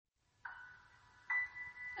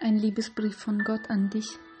Ein Liebesbrief von Gott an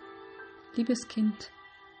dich. Liebes Kind,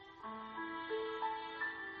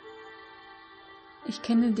 ich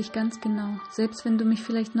kenne dich ganz genau, selbst wenn du mich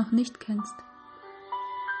vielleicht noch nicht kennst.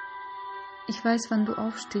 Ich weiß, wann du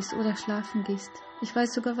aufstehst oder schlafen gehst. Ich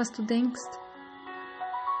weiß sogar, was du denkst.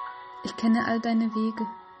 Ich kenne all deine Wege.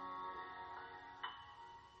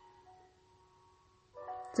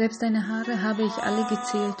 Selbst deine Haare habe ich alle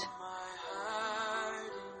gezählt.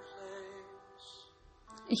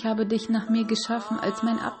 Ich habe dich nach mir geschaffen als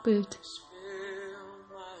mein Abbild.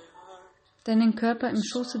 Deinen Körper im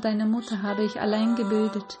Schoße deiner Mutter habe ich allein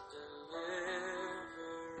gebildet.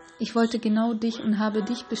 Ich wollte genau dich und habe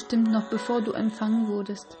dich bestimmt noch bevor du empfangen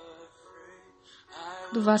wurdest.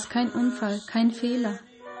 Du warst kein Unfall, kein Fehler.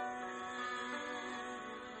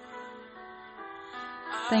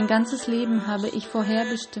 Dein ganzes Leben habe ich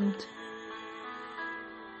vorherbestimmt.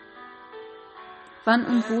 Wann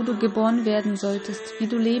und wo du geboren werden solltest, wie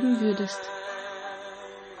du leben würdest.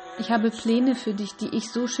 Ich habe Pläne für dich, die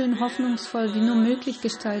ich so schön hoffnungsvoll wie nur möglich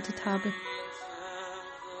gestaltet habe.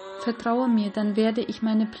 Vertraue mir, dann werde ich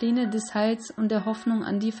meine Pläne des Heils und der Hoffnung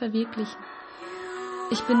an dir verwirklichen.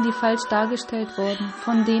 Ich bin dir falsch dargestellt worden,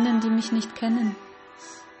 von denen, die mich nicht kennen.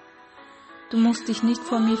 Du musst dich nicht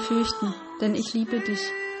vor mir fürchten, denn ich liebe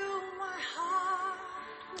dich.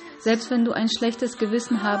 Selbst wenn du ein schlechtes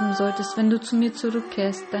Gewissen haben solltest, wenn du zu mir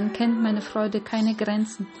zurückkehrst, dann kennt meine Freude keine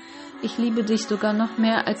Grenzen. Ich liebe dich sogar noch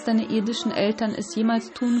mehr, als deine irdischen Eltern es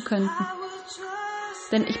jemals tun könnten.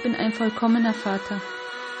 Denn ich bin ein vollkommener Vater.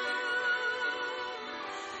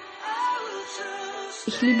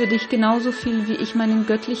 Ich liebe dich genauso viel, wie ich meinen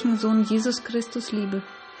göttlichen Sohn Jesus Christus liebe.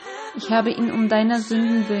 Ich habe ihn um deiner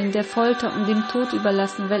Sünden willen, der Folter und dem Tod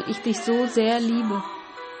überlassen, weil ich dich so sehr liebe.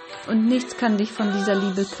 Und nichts kann dich von dieser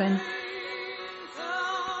Liebe trennen.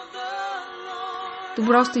 Du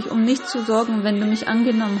brauchst dich um nichts zu sorgen, wenn du mich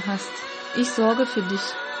angenommen hast. Ich sorge für dich.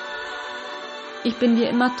 Ich bin dir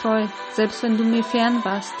immer treu, selbst wenn du mir fern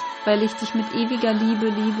warst, weil ich dich mit ewiger Liebe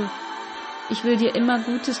liebe. Ich will dir immer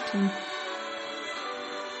Gutes tun.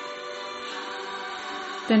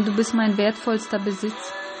 Denn du bist mein wertvollster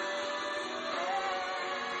Besitz.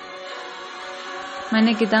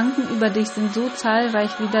 Meine Gedanken über dich sind so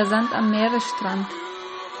zahlreich wie der Sand am Meeresstrand.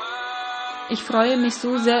 Ich freue mich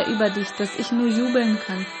so sehr über dich, dass ich nur jubeln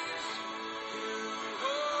kann.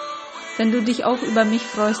 Wenn du dich auch über mich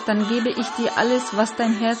freust, dann gebe ich dir alles, was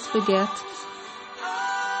dein Herz begehrt.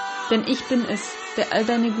 Denn ich bin es, der all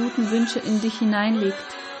deine guten Wünsche in dich hineinlegt.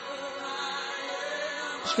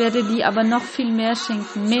 Ich werde dir aber noch viel mehr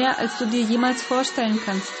schenken, mehr als du dir jemals vorstellen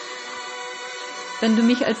kannst. Wenn du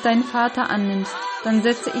mich als deinen Vater annimmst, dann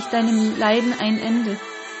setze ich deinem Leiden ein Ende.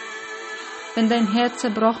 Wenn dein Herz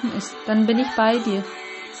zerbrochen ist, dann bin ich bei dir.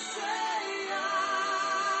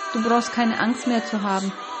 Du brauchst keine Angst mehr zu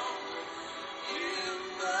haben.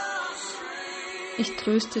 Ich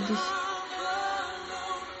tröste dich.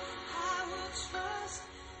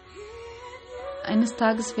 Eines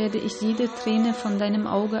Tages werde ich jede Träne von deinem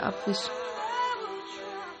Auge abwischen.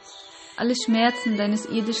 Alle Schmerzen deines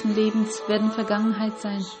irdischen Lebens werden Vergangenheit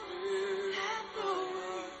sein.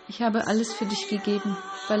 Ich habe alles für dich gegeben,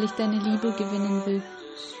 weil ich deine Liebe gewinnen will.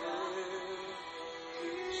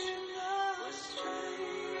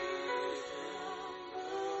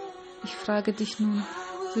 Ich frage dich nun,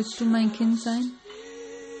 willst du mein Kind sein?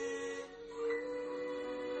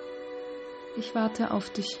 Ich warte auf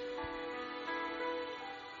dich.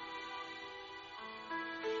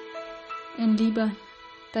 Ein Lieber,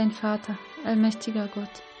 dein Vater, allmächtiger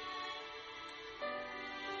Gott.